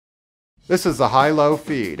This is the High-Low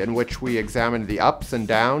feed, in which we examine the ups and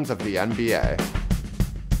downs of the NBA.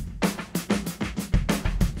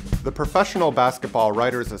 The Professional Basketball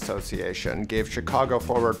Writers Association gave Chicago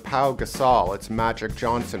forward Pau Gasol its Magic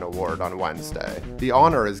Johnson Award on Wednesday. The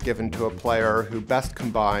honor is given to a player who best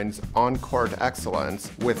combines on-court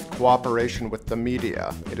excellence with cooperation with the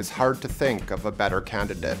media. It is hard to think of a better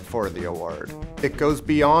candidate for the award. It goes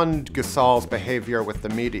beyond Gasol's behavior with the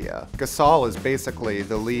media. Gasol is basically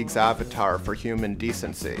the league's avatar for human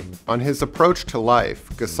decency. On his approach to life,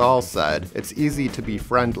 Gasol said, "It's easy to be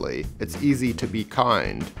friendly. It's easy to be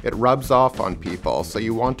kind. It rubs off on people, so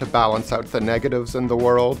you want to balance out the negatives in the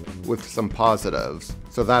world with some positives.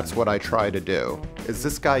 So that's what I try to do." Is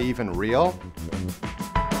this guy even real?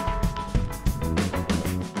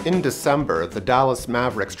 In December, the Dallas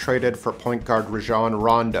Mavericks traded for point guard Rajon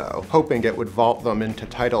Rondo, hoping it would vault them into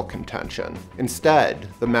title contention. Instead,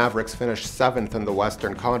 the Mavericks finished 7th in the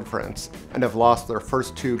Western Conference and have lost their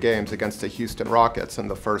first 2 games against the Houston Rockets in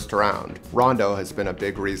the first round. Rondo has been a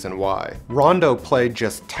big reason why. Rondo played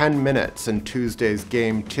just 10 minutes in Tuesday's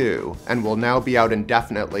Game 2 and will now be out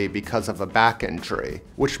indefinitely because of a back injury,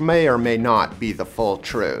 which may or may not be the full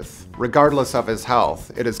truth. Regardless of his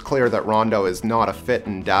health, it is clear that Rondo is not a fit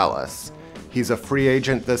in Dallas. He's a free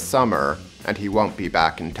agent this summer, and he won't be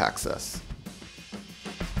back in Texas.